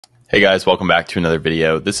Hey guys, welcome back to another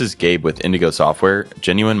video. This is Gabe with Indigo Software,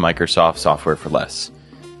 genuine Microsoft software for less.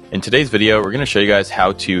 In today's video, we're going to show you guys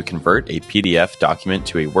how to convert a PDF document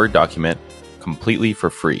to a Word document completely for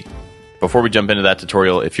free. Before we jump into that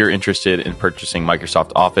tutorial, if you're interested in purchasing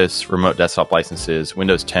Microsoft Office, remote desktop licenses,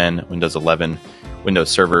 Windows 10, Windows 11, Windows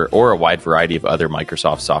Server, or a wide variety of other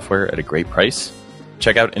Microsoft software at a great price,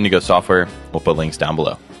 check out Indigo Software. We'll put links down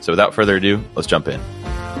below. So without further ado, let's jump in.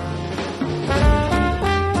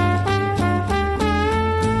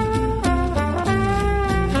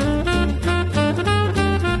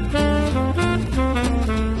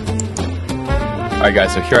 Alright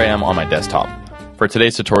guys, so here I am on my desktop. For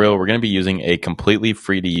today's tutorial, we're going to be using a completely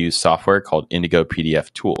free to use software called Indigo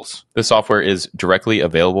PDF Tools. This software is directly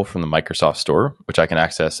available from the Microsoft Store, which I can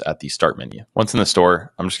access at the Start menu. Once in the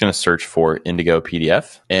store, I'm just going to search for Indigo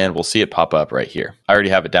PDF and we'll see it pop up right here. I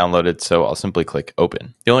already have it downloaded, so I'll simply click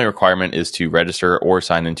Open. The only requirement is to register or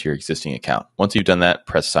sign into your existing account. Once you've done that,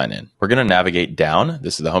 press Sign In. We're going to navigate down.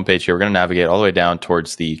 This is the homepage here. We're going to navigate all the way down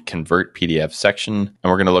towards the Convert PDF section,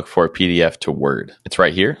 and we're going to look for PDF to Word. It's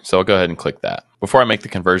right here, so I'll go ahead and click that. Before I make the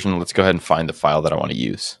conversion, let's go ahead and find the file that I want to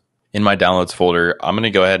use. In my Downloads folder, I'm going to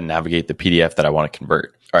go ahead and navigate the PDF that I want to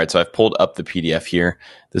convert. All right, so I've pulled up the PDF here.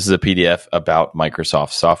 This is a PDF about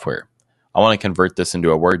Microsoft software. I want to convert this into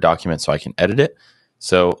a Word document so I can edit it.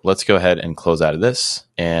 So let's go ahead and close out of this,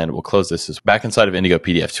 and we'll close this. Back inside of Indigo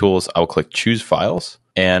PDF Tools, I will click Choose Files,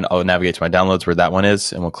 and I'll navigate to my downloads where that one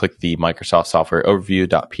is, and we'll click the Microsoft Software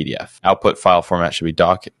Overview.pdf. Output file format should be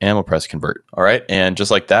doc, and we'll press Convert. All right, and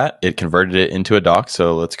just like that, it converted it into a doc,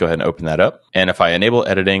 so let's go ahead and open that up. And if I enable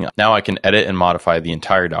editing, now I can edit and modify the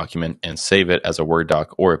entire document and save it as a Word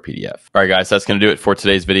doc or a PDF. All right, guys, that's going to do it for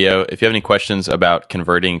today's video. If you have any questions about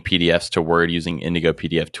converting PDFs to Word using Indigo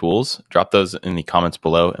PDF Tools, drop those in the comments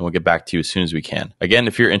below, and we'll get back to you as soon as we can. Again,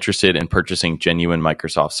 if you're interested in purchasing genuine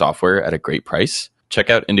Microsoft software at a great price, check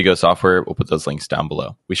out Indigo Software. We'll put those links down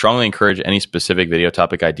below. We strongly encourage any specific video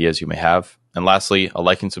topic ideas you may have. And lastly, a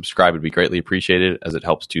like and subscribe would be greatly appreciated as it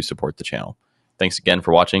helps to support the channel. Thanks again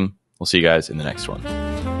for watching. We'll see you guys in the next one.